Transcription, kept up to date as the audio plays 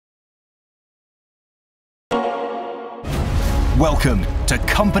Welcome to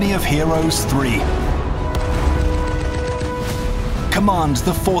Company of Heroes 3. Command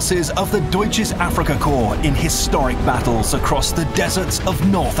the forces of the Deutsches Afrika Korps in historic battles across the deserts of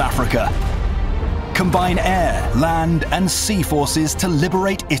North Africa. Combine air, land and sea forces to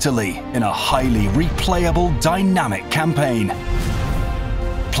liberate Italy in a highly replayable, dynamic campaign.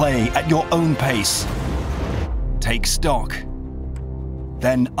 Play at your own pace. Take stock.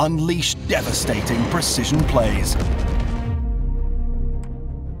 Then unleash devastating precision plays.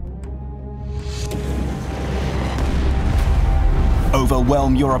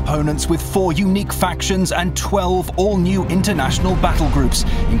 Overwhelm your opponents with 4 unique factions and 12 all-new international battle groups,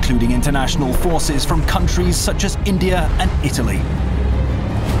 including international forces from countries such as India and Italy.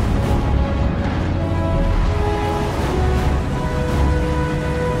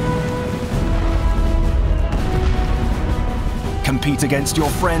 Compete against your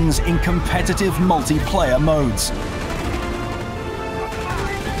friends in competitive multiplayer modes.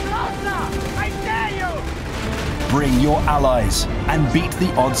 Bring your allies and beat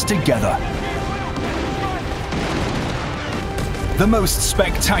the odds together. The most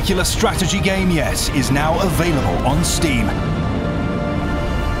spectacular strategy game yet is now available on Steam.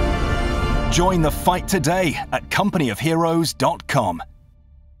 Join the fight today at companyofheroes.com.